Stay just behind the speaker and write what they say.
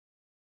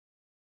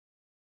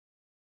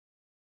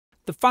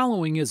The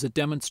following is a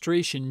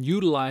demonstration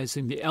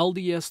utilizing the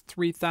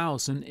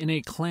LDS3000 in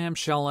a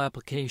clamshell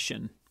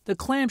application. The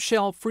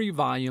clamshell free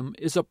volume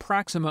is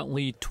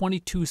approximately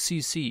 22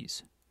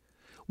 cc's.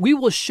 We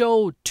will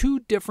show two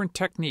different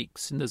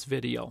techniques in this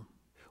video.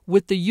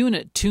 With the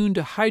unit tuned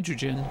to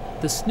hydrogen,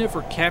 the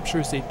sniffer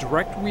captures a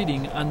direct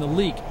reading on the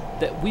leak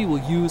that we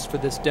will use for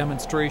this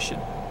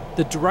demonstration.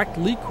 The direct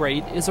leak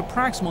rate is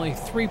approximately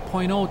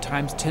 3.0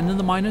 times 10 to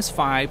the minus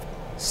 5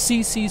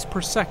 cc's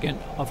per second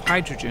of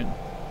hydrogen.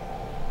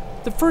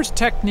 The first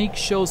technique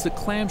shows the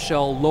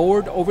clamshell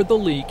lowered over the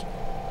leak,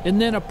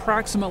 and then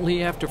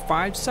approximately after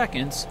 5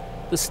 seconds,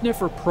 the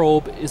sniffer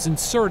probe is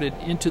inserted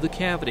into the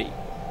cavity.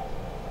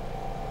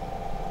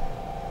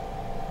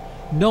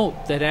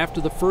 Note that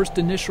after the first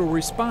initial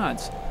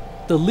response,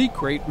 the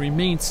leak rate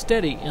remains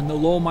steady in the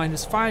low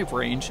 -5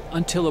 range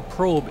until a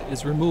probe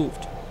is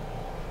removed.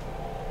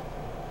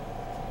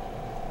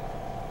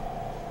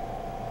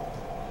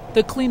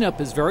 The cleanup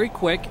is very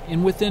quick,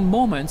 and within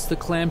moments the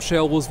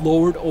clamshell was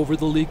lowered over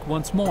the leak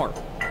once more.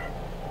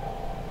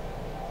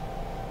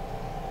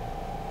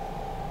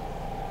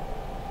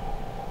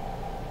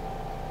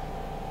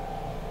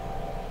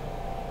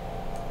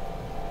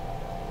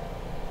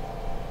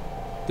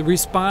 The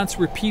response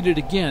repeated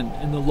again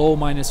in the low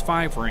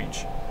 -5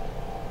 range.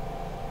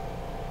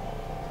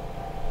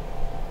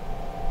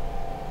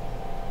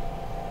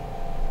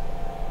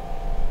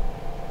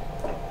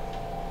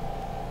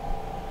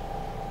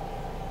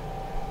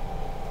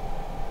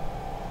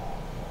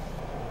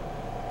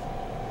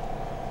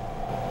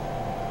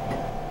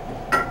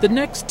 The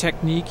next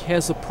technique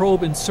has a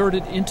probe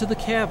inserted into the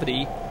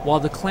cavity while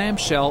the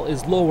clamshell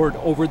is lowered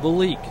over the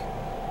leak.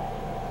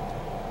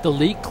 The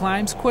leak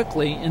climbs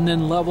quickly and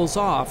then levels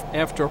off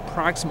after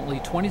approximately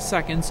 20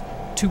 seconds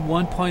to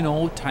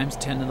 1.0 times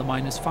 10 to the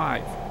minus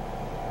 5.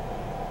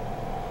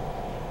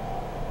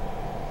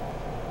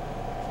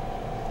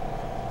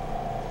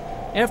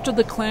 After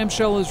the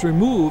clamshell is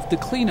removed, the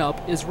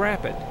cleanup is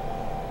rapid.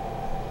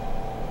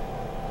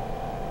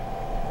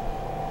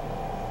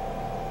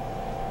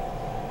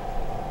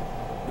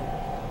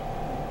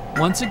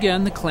 Once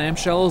again, the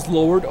clamshell is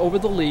lowered over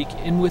the leak,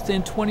 and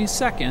within 20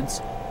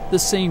 seconds, the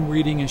same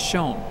reading is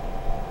shown.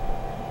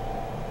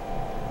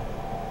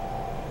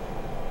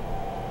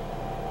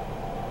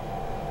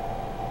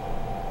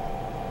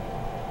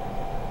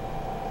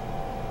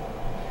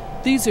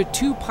 These are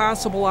two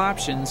possible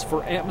options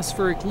for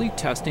atmospheric leak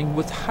testing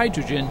with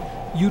hydrogen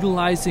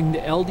utilizing the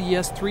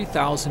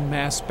LDS3000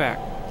 mass spec.